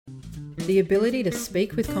The ability to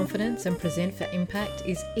speak with confidence and present for impact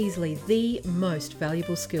is easily the most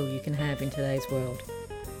valuable skill you can have in today's world.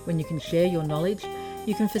 When you can share your knowledge,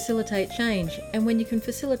 you can facilitate change, and when you can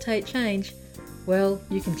facilitate change, well,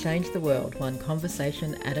 you can change the world one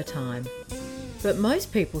conversation at a time. But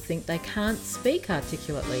most people think they can't speak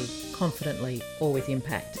articulately, confidently, or with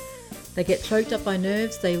impact. They get choked up by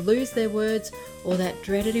nerves, they lose their words, or that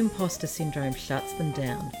dreaded imposter syndrome shuts them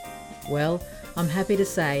down. Well, I'm happy to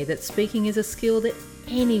say that speaking is a skill that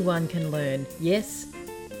anyone can learn. Yes,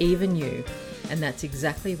 even you. And that's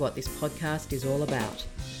exactly what this podcast is all about.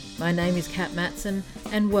 My name is Kat Matson,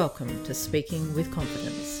 and welcome to Speaking with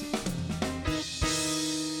Confidence.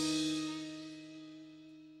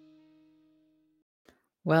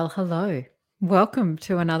 Well, hello. Welcome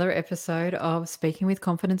to another episode of Speaking with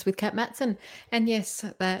Confidence with Kat Matson. And yes,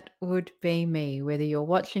 that would be me. Whether you're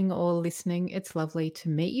watching or listening, it's lovely to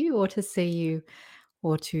meet you or to see you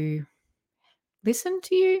or to listen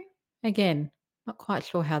to you. Again, not quite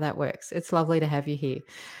sure how that works. It's lovely to have you here.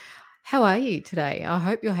 How are you today? I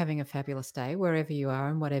hope you're having a fabulous day wherever you are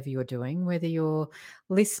and whatever you're doing, whether you're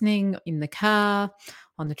listening in the car,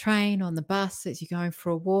 on the train, on the bus, as you're going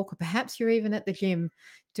for a walk, or perhaps you're even at the gym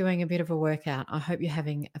doing a bit of a workout. I hope you're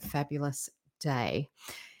having a fabulous day.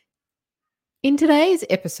 In today's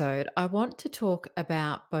episode, I want to talk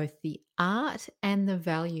about both the art and the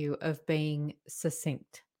value of being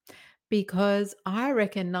succinct. Because I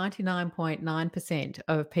reckon 99.9%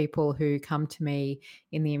 of people who come to me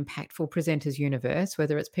in the Impactful Presenters universe,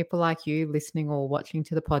 whether it's people like you listening or watching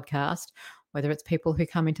to the podcast, whether it's people who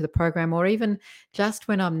come into the program, or even just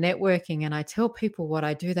when I'm networking and I tell people what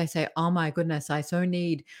I do, they say, "Oh my goodness, I so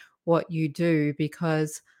need what you do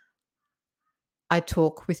because I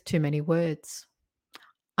talk with too many words.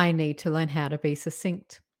 I need to learn how to be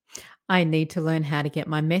succinct. I need to learn how to get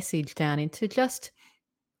my message down into just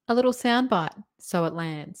a little soundbite so it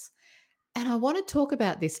lands." And I want to talk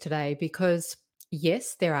about this today because,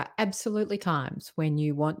 yes, there are absolutely times when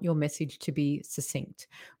you want your message to be succinct,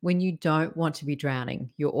 when you don't want to be drowning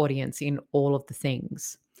your audience in all of the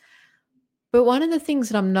things. But one of the things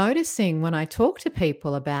that I'm noticing when I talk to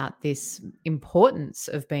people about this importance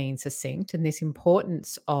of being succinct and this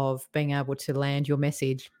importance of being able to land your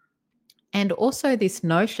message, and also this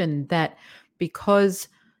notion that because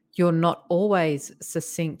you're not always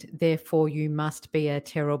succinct, therefore you must be a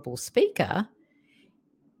terrible speaker,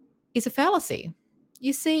 is a fallacy.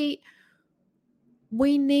 You see,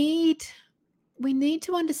 we need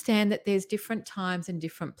to understand that there's different times and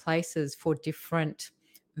different places for different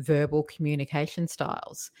verbal communication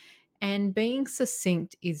styles. And being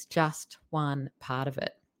succinct is just one part of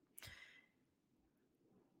it.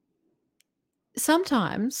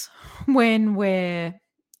 Sometimes when we're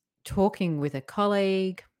talking with a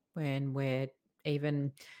colleague, when we're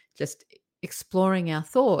even just exploring our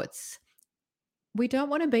thoughts, we don't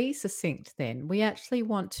want to be succinct then. We actually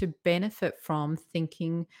want to benefit from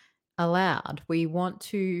thinking aloud. We want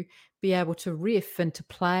to be able to riff and to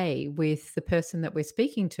play with the person that we're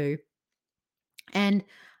speaking to and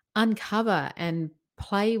uncover and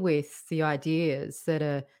play with the ideas that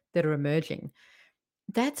are emerging.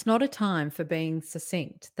 That's not a time for being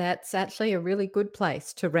succinct. That's actually a really good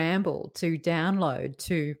place to ramble, to download,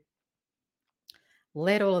 to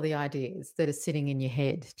let all of the ideas that are sitting in your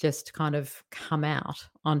head just kind of come out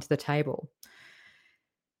onto the table.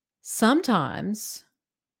 Sometimes,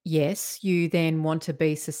 yes, you then want to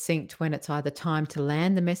be succinct when it's either time to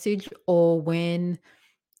land the message or when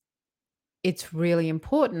it's really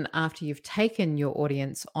important after you've taken your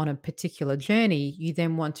audience on a particular journey, you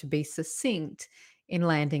then want to be succinct in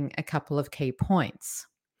landing a couple of key points.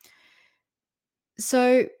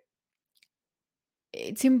 So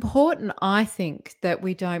it's important, I think, that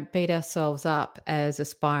we don't beat ourselves up as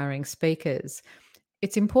aspiring speakers.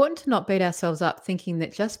 It's important to not beat ourselves up thinking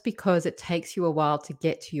that just because it takes you a while to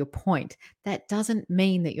get to your point, that doesn't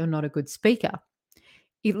mean that you're not a good speaker.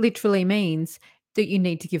 It literally means that you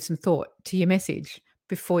need to give some thought to your message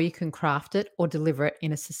before you can craft it or deliver it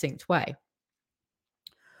in a succinct way.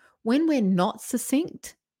 When we're not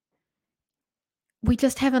succinct, we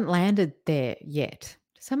just haven't landed there yet.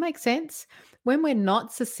 Does that make sense? When we're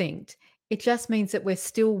not succinct, it just means that we're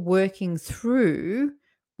still working through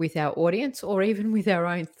with our audience or even with our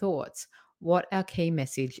own thoughts what our key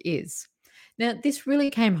message is. Now, this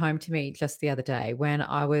really came home to me just the other day when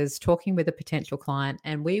I was talking with a potential client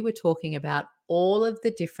and we were talking about all of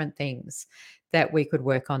the different things that we could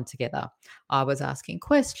work on together. I was asking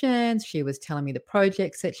questions, she was telling me the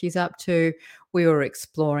projects that she's up to, we were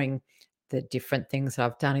exploring the different things that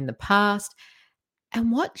I've done in the past.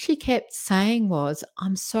 And what she kept saying was,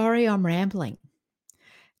 "I'm sorry I'm rambling."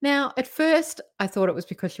 Now, at first, I thought it was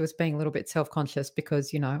because she was being a little bit self conscious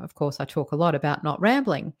because, of course, I talk a lot about not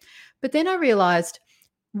rambling. But then I realized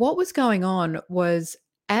what was going on was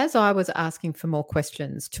as I was asking for more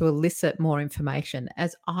questions to elicit more information,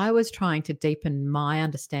 as I was trying to deepen my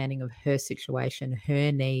understanding of her situation,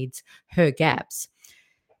 her needs, her gaps,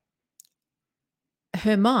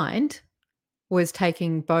 her mind was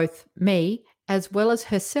taking both me as well as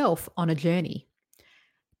herself on a journey.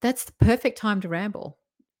 That's the perfect time to ramble.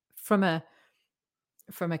 From a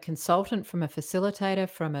from a consultant, from a facilitator,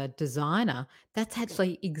 from a designer, that's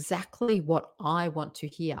actually exactly what I want to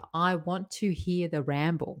hear. I want to hear the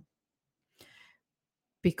ramble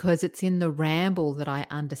because it's in the ramble that I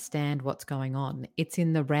understand what's going on. It's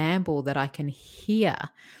in the ramble that I can hear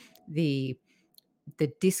the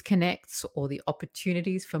the disconnects or the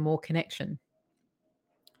opportunities for more connection.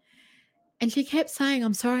 And she kept saying,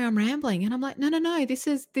 "I'm sorry, I'm rambling." And I'm like, "No, no, no. This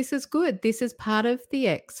is good. This is part of the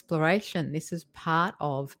exploration. This is part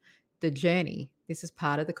of the journey. This is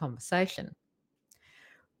part of the conversation."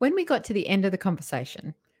 When we got to the end of the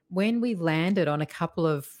conversation, when we landed on a couple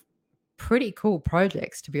of pretty cool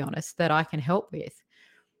projects, to be honest, that I can help with,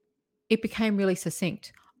 it became really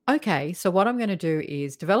succinct. Okay, so what I'm going to do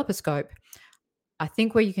is develop a scope. I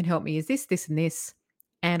think where you can help me is this, this, and this,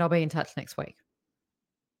 and I'll be in touch next week.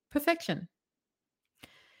 Perfection.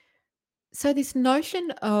 So, this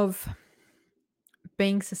notion of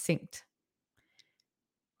being succinct,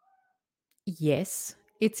 yes,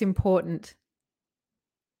 it's important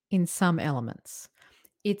in some elements.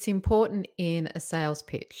 It's important in a sales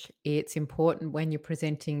pitch. It's important when you're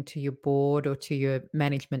presenting to your board or to your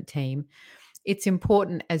management team. It's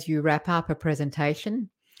important as you wrap up a presentation.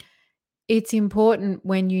 It's important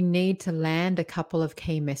when you need to land a couple of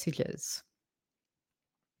key messages.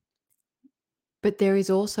 But there is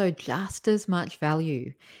also just as much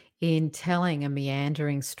value in telling a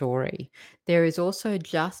meandering story. There is also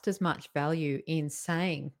just as much value in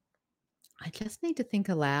saying, I just need to think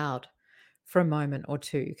aloud for a moment or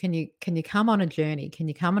two. Can you come on a journey? Can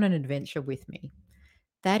you come on an adventure with me?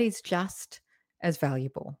 That is just as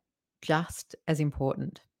valuable, just as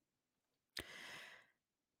important.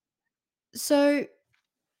 So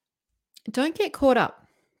don't get caught up.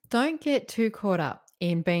 Don't get too caught up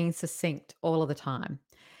in being succinct all of the time.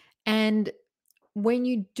 And when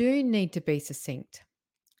you do need to be succinct,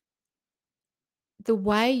 the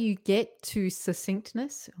way you get to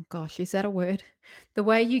succinctness, oh gosh, is that a word? The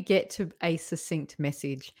way you get to a succinct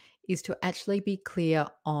message is to actually be clear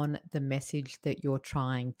on the message that you're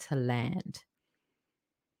trying to land.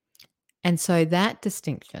 And so that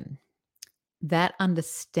distinction, that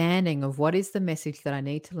understanding of what is the message that I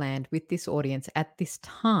need to land with this audience at this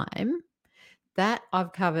time, that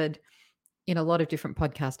I've covered in a lot of different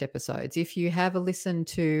podcast episodes. If you have a listen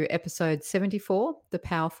to episode 74, The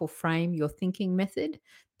Powerful Frame Your Thinking Method,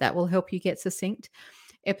 that will help you get succinct.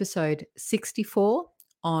 Episode 64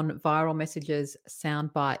 on viral messages,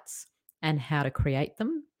 sound bites, and how to create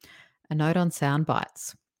them. A note on sound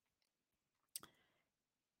bites.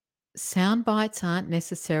 Sound bites aren't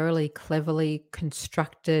necessarily cleverly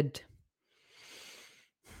constructed,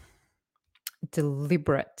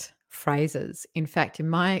 deliberate phrases. In fact, in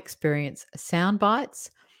my experience, sound bites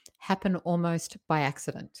happen almost by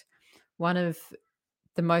accident. One of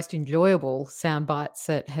the most enjoyable sound bites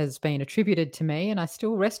that has been attributed to me, and I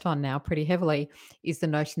still rest on now pretty heavily, is the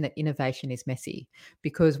notion that innovation is messy.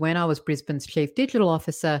 Because when I was Brisbane's chief digital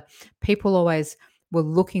officer, people always were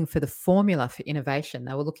looking for the formula for innovation.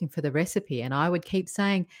 They were looking for the recipe. And I would keep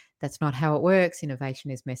saying, that's not how it works.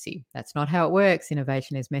 Innovation is messy. That's not how it works.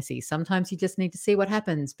 Innovation is messy. Sometimes you just need to see what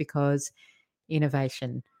happens because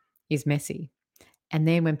innovation is messy. And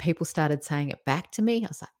then when people started saying it back to me, I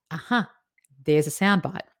was like, aha, there's a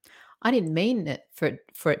soundbite. I didn't mean it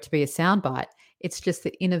for it to be a soundbite. It's just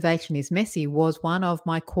that innovation is messy was one of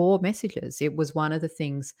my core messages. It was one of the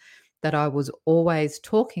things that I was always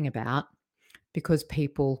talking about because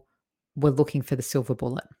people were looking for the silver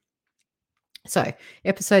bullet. So,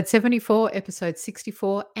 episode 74, episode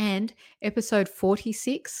 64, and episode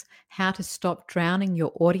 46, How to Stop Drowning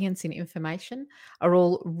Your Audience in Information, are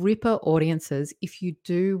all ripper audiences if you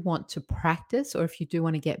do want to practice or if you do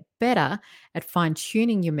want to get better at fine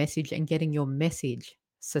tuning your message and getting your message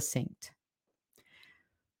succinct.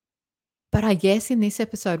 But I guess in this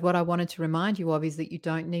episode, what I wanted to remind you of is that you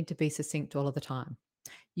don't need to be succinct all of the time.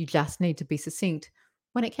 You just need to be succinct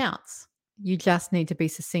when it counts. You just need to be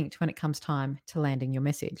succinct when it comes time to landing your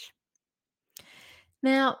message.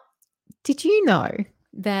 Now, did you know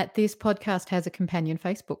that this podcast has a companion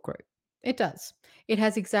Facebook group? It does. It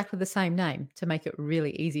has exactly the same name to make it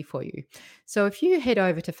really easy for you. So if you head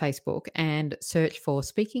over to Facebook and search for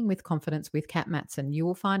Speaking with Confidence with Kat Matson, you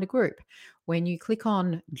will find a group. When you click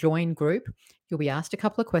on Join Group, you'll be asked a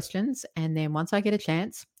couple of questions. And then once I get a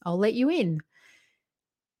chance, I'll let you in.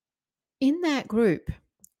 In that group,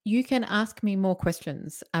 you can ask me more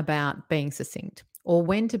questions about being succinct or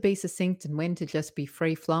when to be succinct and when to just be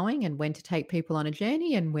free flowing and when to take people on a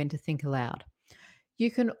journey and when to think aloud.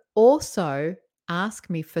 You can also ask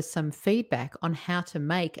me for some feedback on how to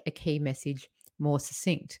make a key message more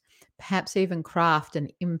succinct, perhaps even craft an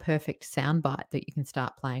imperfect soundbite that you can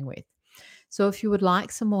start playing with. So, if you would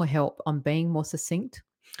like some more help on being more succinct,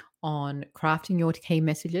 on crafting your key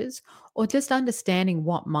messages, or just understanding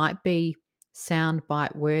what might be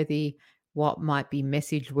soundbite worthy, what might be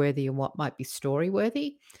message worthy, and what might be story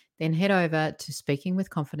worthy, then head over to Speaking with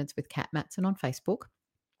Confidence with Kat Matson on Facebook,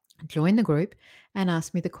 join the group and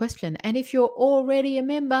ask me the question. And if you're already a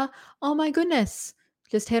member, oh my goodness,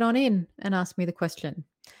 just head on in and ask me the question.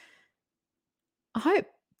 I hope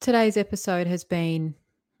today's episode has been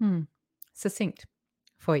succinct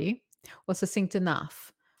for you or succinct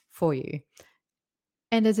enough for you.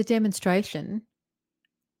 And as a demonstration,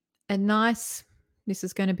 this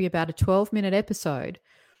is going to be about a 12-minute episode,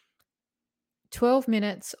 12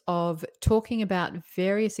 minutes of talking about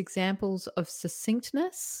various examples of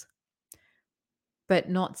succinctness, but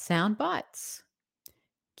not sound bites,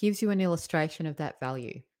 gives you an illustration of that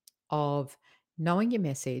value of knowing your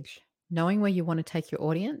message, knowing where you want to take your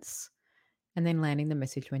audience, and then landing the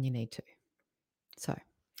message when you need to. So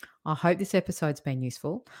I hope this episode's been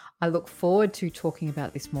useful. I look forward to talking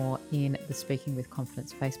about this more in the Speaking with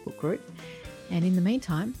Confidence Facebook group. And in the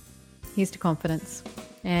meantime, here's to confidence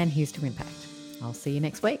and here's to impact. I'll see you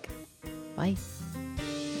next week. Bye.